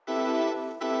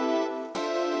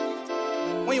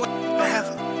When you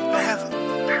whatever.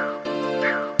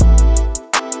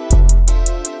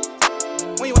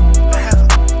 When you whatever.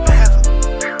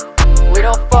 We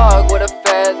don't fuck with the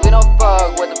feds, we don't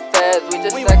fuck with the feds. We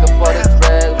just stack up all this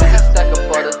bread, we just stack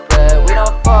up all this bread. We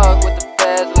don't fuck with the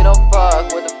feds, we don't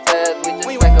fuck with the feds. We just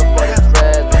stack up all this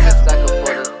bread, we just stack up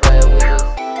all this bread. We just...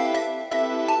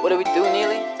 What do we do,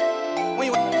 Neely? When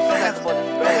you Stack up all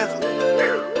this bread.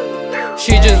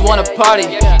 She just wanna party,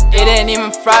 it ain't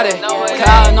even Friday.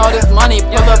 Counting all this money,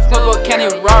 pull up purple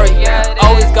candy Rari.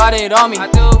 Always got it on me,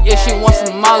 yeah she wants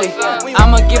some Molly.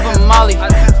 I'ma give her Molly,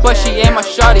 but she ain't my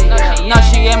shawty. Now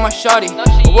she ain't my shawty.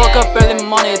 Woke up early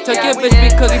morning, took your bitch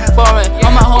because he boring.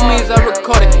 All my homies are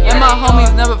recorded, and my homies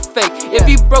never fake. If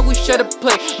he broke, we share the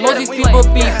plate. Most these people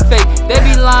be fake, they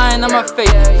be lying on my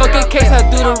face. Fuck a case, I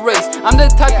do the race. I'm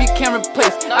the type you can't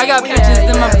replace. I got bitches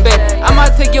in my bed, I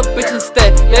might take your bitch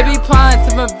instead. They be plotting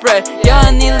to my bread.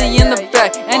 Young Neely in the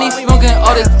back, and he smoking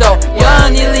all this dope.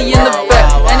 Young Neely in the back,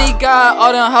 and he got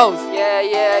all them hoes.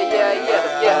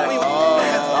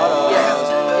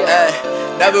 Ay,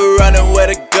 never running with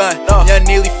a gun. Young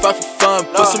Neely fight for fun.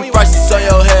 Put some prices on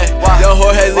your head. Yo,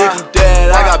 Jorge leave you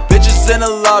dead. I got bitches in the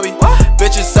lobby,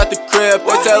 bitches at the crib.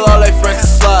 They tell all their friends to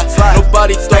slide.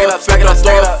 Nobody throw a fit, don't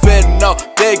throw a fit. No,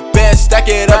 big band, stack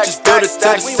it up, just build it to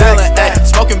the ceiling. Ay,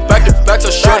 smoking back to back, so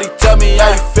shorty tell me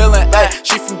how you feeling. Ay,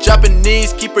 she from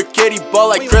Japanese, keep her kitty ball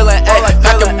like Krillin. Ay,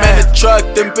 pack 'em in the truck,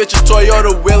 them bitches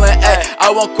Toyota wheeling. Ay,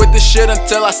 I won't quit this shit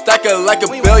until I stack it like a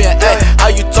billion. Ay, how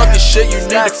you talking shit? You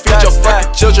need to feed your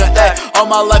fucking children. Ay, all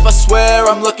my life I swear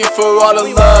I'm looking for all the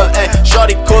love. Ay,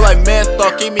 shorty cool like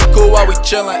menthol, keep me cool while we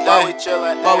chillin'. Ay,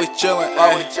 while we chillin',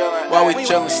 while we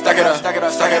chillin', stack it up, stack it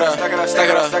up, stack it up, stack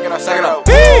it up, stack it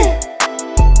up.